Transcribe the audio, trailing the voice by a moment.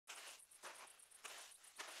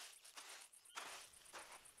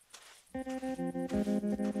I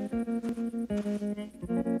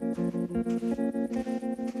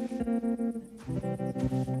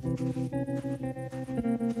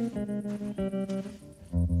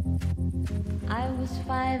was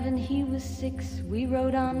 5 and he was 6. We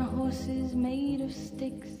rode on horses made of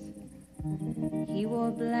sticks. He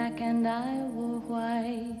wore black and I wore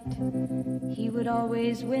white. He would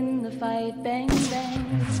always win the fight. Bang,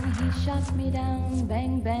 bang, he shot me down.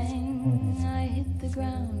 Bang, bang, I hit the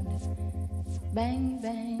ground. Bang,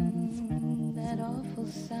 bang, that awful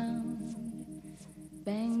sound.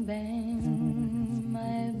 Bang, bang,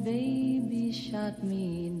 my baby shot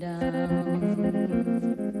me down.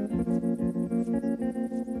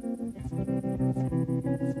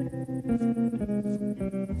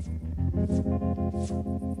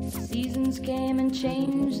 Seasons came and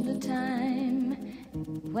changed the time.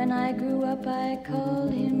 When I grew up I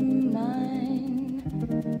called him mine.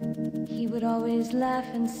 He would always laugh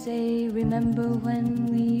and say, remember when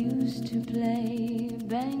we used to play?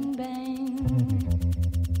 Bang, bang,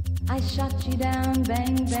 I shot you down.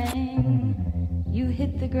 Bang, bang, you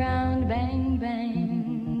hit the ground. Bang,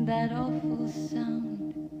 bang, that awful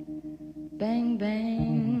sound. Bang,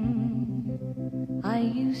 bang, I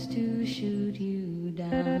used to shoot you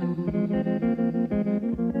down.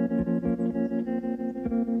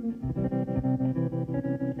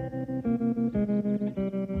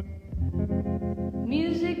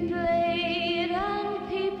 Music played and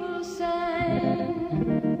people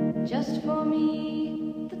sang. Just for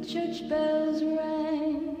me the church bells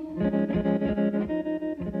rang.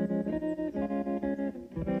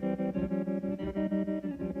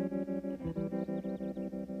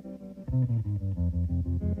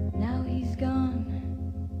 Now he's gone,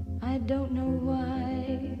 I don't know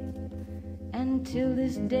why. And till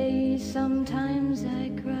this day sometimes I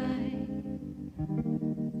cry.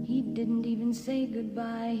 He didn't even say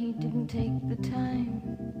goodbye. He didn't take the time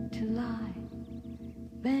to lie.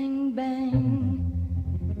 Bang, bang,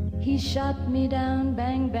 he shot me down.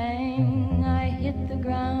 Bang, bang, I hit the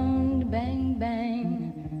ground. Bang,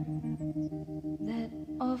 bang, that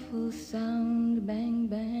awful sound. Bang,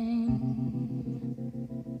 bang,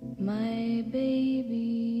 my baby